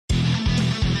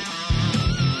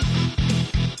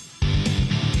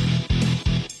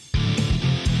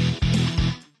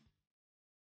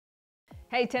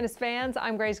Hey tennis fans,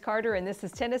 I'm Grace Carter and this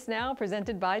is Tennis Now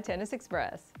presented by Tennis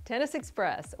Express. Tennis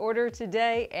Express, order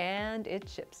today and it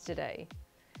ships today.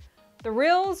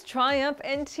 Thrills, triumph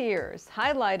and tears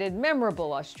highlighted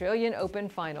memorable Australian Open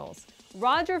finals.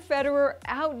 Roger Federer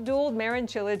outdueled Marin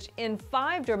Cilic in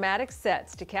 5 dramatic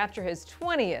sets to capture his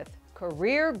 20th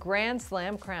career Grand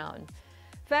Slam crown.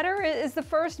 Federer is the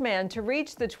first man to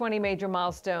reach the 20 major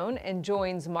milestone and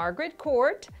joins Margaret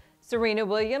Court, Serena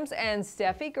Williams and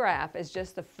Steffi Graf as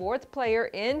just the 4th player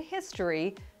in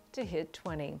history to hit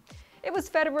 20. It was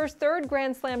Federer's 3rd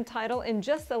Grand Slam title in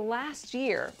just the last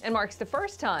year and marks the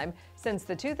first time since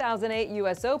the 2008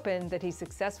 U.S. Open that he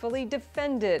successfully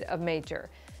defended a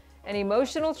major. An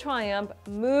emotional triumph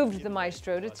moved the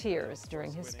maestro to tears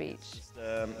during his speech.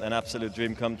 An absolute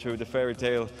dream come true. The fairy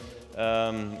tale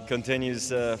continues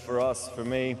for us, for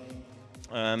me.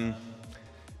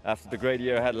 After the great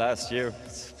year I had last year,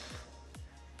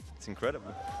 it's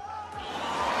incredible.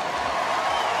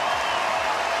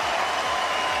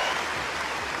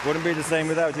 Wouldn't be the same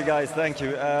without you guys. Thank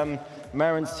you.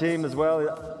 Marin's team as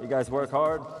well. You guys work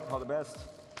hard. All the best.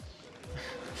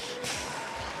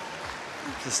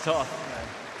 It's tough.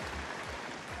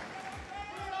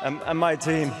 And my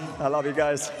team. I love you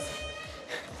guys.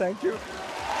 Thank you.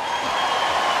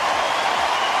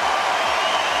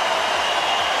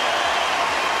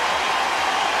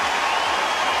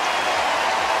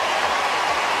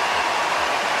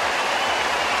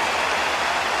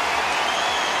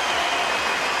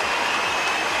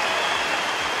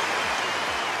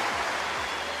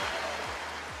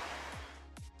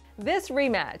 This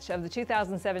rematch of the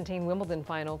 2017 Wimbledon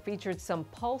final featured some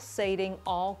pulsating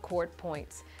all-court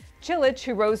points. Cilic,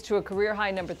 who rose to a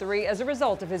career-high number 3 as a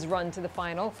result of his run to the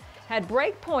final, had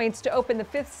break points to open the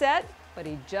 5th set, but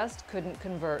he just couldn't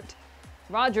convert.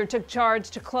 Roger took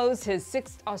charge to close his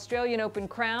 6th Australian Open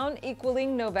crown,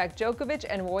 equaling Novak Djokovic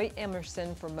and Roy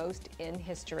Emerson for most in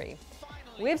history.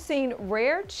 We've seen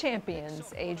rare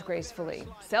champions age gracefully.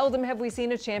 Seldom have we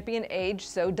seen a champion age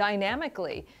so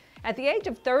dynamically. At the age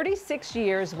of 36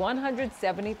 years,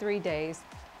 173 days,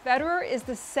 Federer is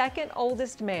the 2nd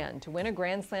oldest man to win a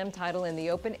Grand Slam title in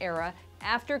the Open era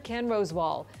after Ken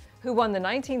Rosewall, who won the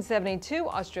 1972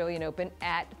 Australian Open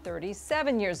at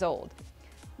 37 years old.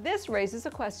 This raises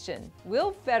a question.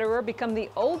 Will Federer become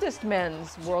the oldest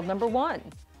men's world number 1?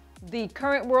 The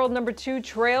current world number 2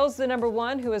 trails the number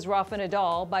 1, who is Rafa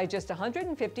Nadal, by just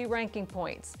 150 ranking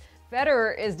points.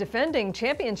 Federer is defending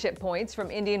championship points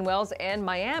from Indian Wells and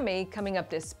Miami coming up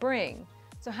this spring.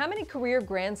 So how many career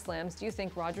Grand Slams do you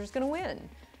think Roger's going to win?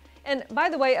 And by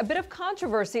the way, a bit of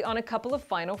controversy on a couple of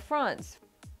final fronts.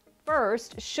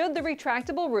 First, should the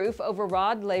retractable roof over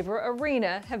Rod Laver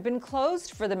Arena have been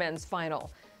closed for the men's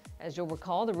final? As you'll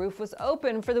recall, the roof was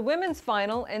open for the women's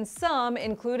final, and some,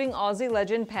 including Aussie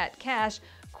legend Pat Cash,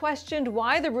 questioned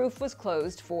why the roof was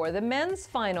closed for the men's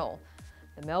final.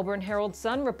 The Melbourne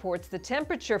Herald-Sun reports the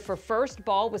temperature for first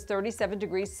ball was 37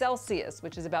 degrees Celsius,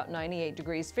 which is about 98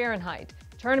 degrees Fahrenheit.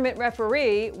 Tournament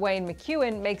referee Wayne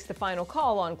McEwen makes the final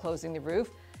call on closing the roof.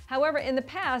 However, in the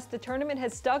past, the tournament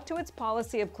has stuck to its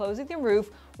policy of closing the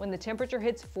roof when the temperature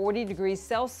hits 40 degrees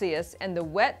Celsius and the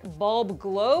wet bulb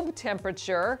globe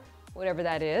temperature, whatever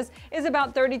that is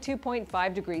about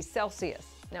 32.5 degrees Celsius.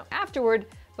 Now, afterward,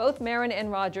 both Marin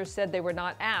and Roger said they were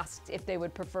not asked if they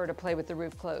would prefer to play with the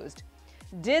roof closed.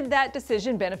 Did that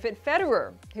decision benefit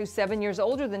Federer, who's 7 years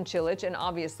older than Cilic and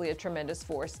obviously a tremendous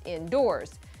force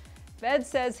indoors? Fed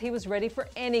says he was ready for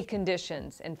any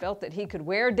conditions and felt that he could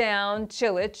wear down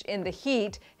Cilic in the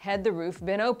heat had the roof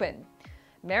been open.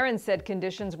 Marin said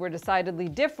conditions were decidedly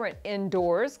different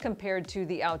indoors compared to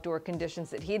the outdoor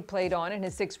conditions that he'd played on in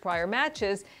his 6 prior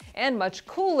matches and much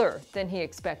cooler than he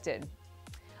expected.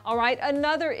 All right,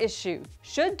 another issue.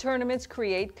 Should tournaments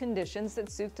create conditions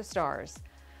that suit the stars?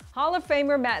 Hall of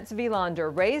Famer Mats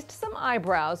Wilander raised some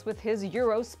eyebrows with his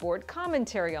Eurosport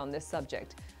commentary on this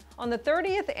subject. On the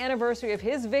 30th anniversary of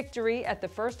his victory at the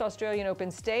first Australian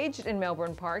Open staged in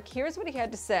Melbourne Park, here's what he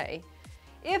had to say.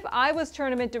 If I was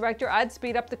tournament director, I'd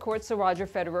speed up the court so Roger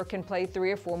Federer can play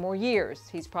 3 or 4 more years.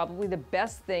 He's probably the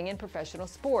best thing in professional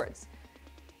sports.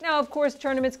 Now, of course,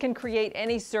 tournaments can create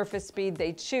any surface speed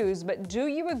they choose, but do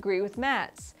you agree with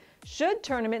Mats? Should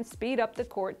tournaments speed up the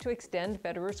court to extend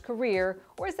Federer's career,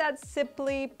 or is that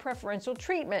simply preferential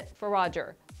treatment for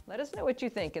Roger? Let us know what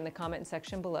you think in the comment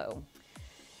section below.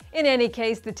 In any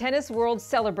case, the tennis world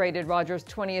celebrated Roger's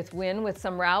 20th win with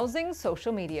some rousing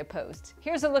social media posts.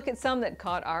 Here's a look at some that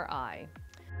caught our eye.